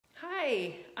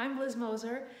Hi, I'm Liz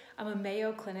Moser. I'm a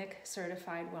Mayo Clinic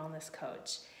certified wellness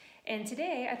coach. And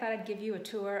today I thought I'd give you a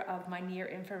tour of my near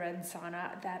infrared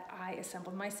sauna that I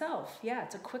assembled myself. Yeah,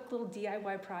 it's a quick little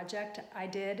DIY project I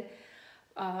did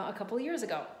a couple of years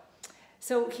ago.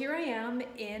 So here I am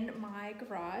in my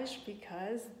garage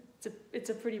because it's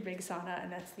a pretty big sauna and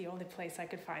that's the only place I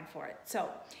could find for it. So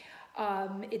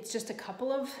it's just a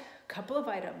couple of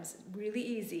items, really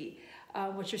easy.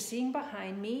 What you're seeing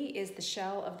behind me is the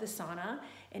shell of the sauna,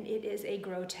 and it is a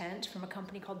grow tent from a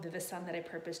company called Sun that I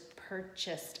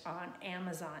purchased on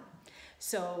Amazon.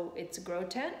 So it's a grow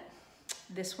tent.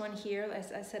 This one here,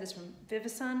 as I said, is from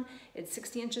Sun. It's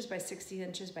 60 inches by 60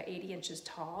 inches by 80 inches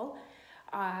tall.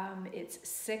 It's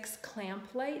 6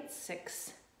 clamp lights,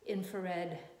 6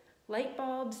 infrared light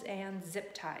bulbs, and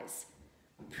zip ties.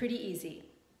 Pretty easy.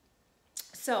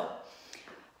 So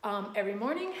every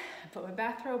morning I put my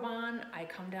bathrobe on, I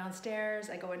come downstairs,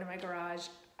 I go into my garage,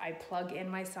 I plug in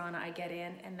my sauna, I get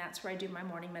in, and that's where I do my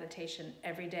morning meditation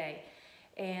every day.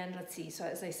 And let's see, so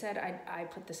as I said, I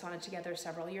put the sauna together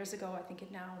several years ago, I think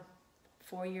it now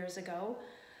 4 years ago.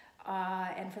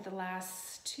 And for the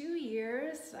last 2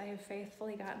 years, I have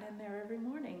faithfully gotten in there every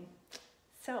morning.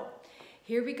 So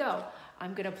here we go.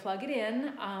 I'm gonna plug it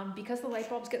in. Because the light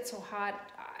bulbs get so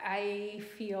hot, I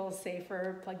feel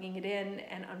safer plugging it in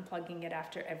and unplugging it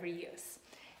after every use.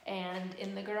 And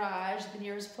in the garage, the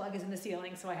nearest plug is in the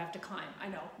ceiling, so I have to climb. I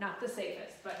know, not the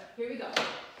safest, but here we go.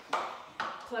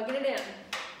 Plugging it in.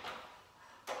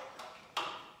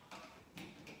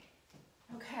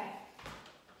 Okay.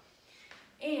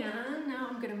 And now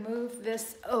I'm gonna move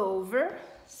this over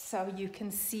so you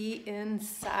can see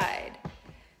inside.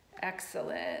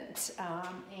 Excellent.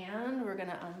 And we're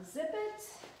gonna unzip it.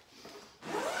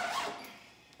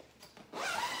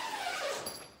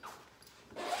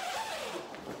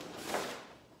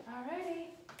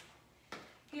 Alrighty,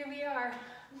 here we are.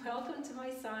 Welcome to my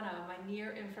sauna, my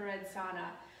near infrared sauna.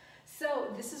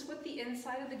 So this is what the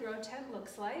inside of the grow tent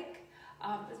looks like.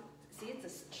 See, it's a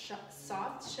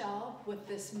soft shell with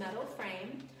this metal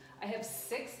frame. I have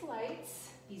 6 lights,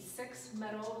 these 6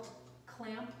 metal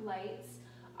clamp lights.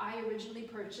 I originally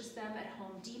purchased them at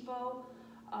Home Depot.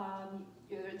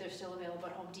 They're still available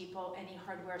at Home Depot, any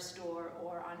hardware store,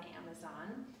 or on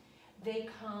Amazon. They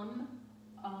come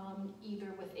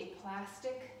either with a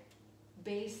plastic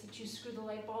base that you screw the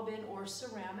light bulb in or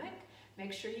ceramic.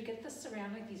 Make sure you get the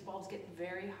ceramic. These bulbs get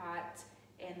very hot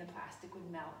and the plastic would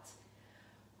melt.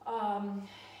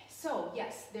 So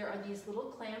yes, there are these little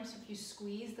clamps. If you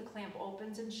squeeze, the clamp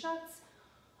opens and shuts.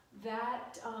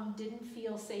 That didn't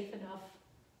feel safe enough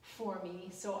for me,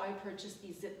 so I purchased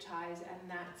these zip ties, and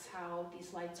that's how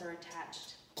these lights are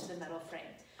attached to the metal frame.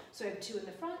 So I have 2 in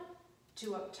the front,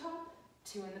 2 up top,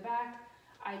 2 in the back.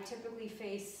 I typically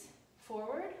face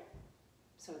forward,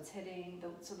 so it's hitting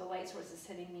so the light source is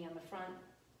hitting me on the front,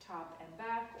 top, and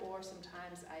back, or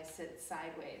sometimes I sit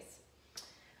sideways.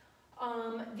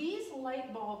 These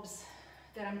light bulbs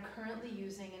that I'm currently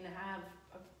using and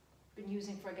I've been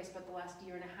using for, I guess, about the last 1.5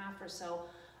 years or so,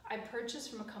 I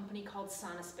purchased from a company called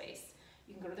Sauna Space.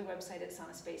 You can go to their website at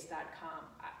saunaspace.com.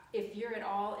 If you're at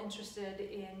all interested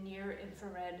in near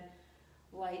infrared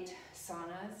light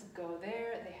saunas, go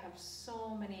there. They have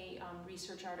so many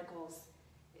research articles.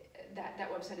 That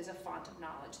website is a font of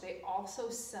knowledge. They also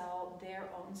sell their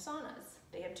own saunas.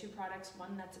 They have 2 products,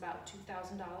 one that's about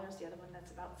 $2,000, the other one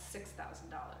that's about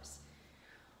 $6,000.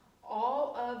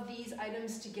 All of these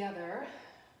items together,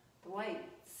 the light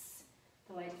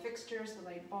fixtures, the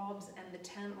light bulbs, and the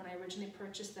tent, when I originally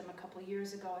purchased them a couple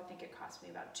years ago, I think it cost me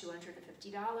about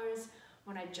 $250.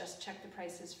 When I just checked the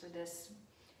prices for this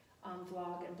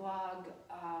vlog and blog,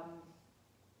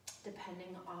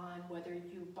 depending on whether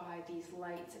you buy these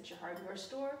lights at your hardware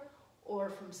store or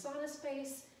from Sauna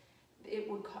Space,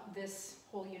 this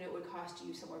whole unit would cost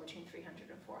you somewhere between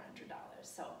 $300 and $400.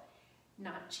 So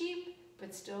not cheap,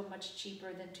 but still much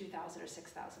cheaper than $2,000 or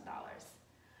 $6,000.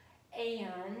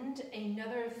 And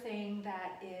another thing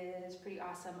that is pretty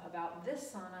awesome about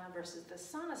this sauna versus the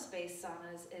Sauna Space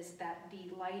saunas is that the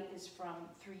light is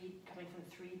coming from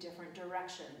 3 different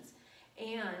directions.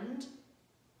 And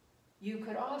you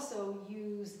could also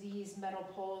use these metal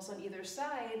poles on either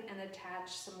side and attach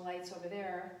some lights over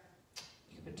there.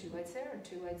 You could put 2 lights there and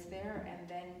 2 lights there, and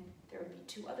then there would be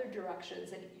 2 other directions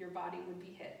that your body would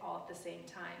be hit all at the same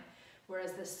time.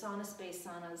 Whereas the Sauna Space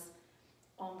saunas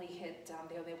only hit,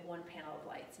 they only have 1 panel of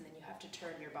lights, and then you have to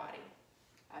turn your body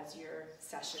as your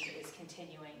session is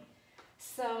continuing.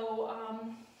 So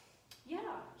yeah,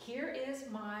 here is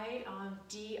my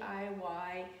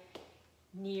DIY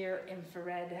near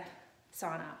infrared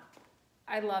sauna.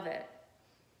 I love it.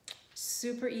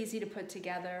 Super easy to put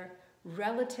together,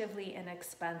 relatively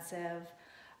inexpensive.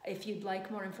 If you'd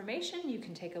like more information, you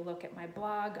can take a look at my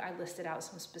blog. I listed out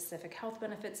some specific health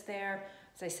benefits there.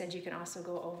 As I said, you can also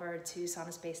go over to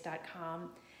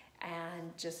saunaspace.com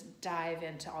and just dive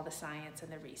into all the science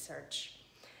and the research.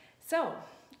 So,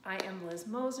 I am Liz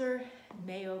Moser,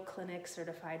 Mayo Clinic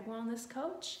Certified Wellness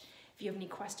Coach. If you have any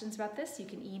questions about this, you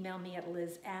can email me at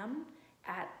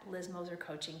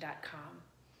lizm@lizmosercoaching.com.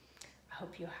 I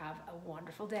hope you have a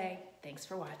wonderful day. Thanks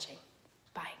for watching.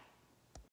 Bye.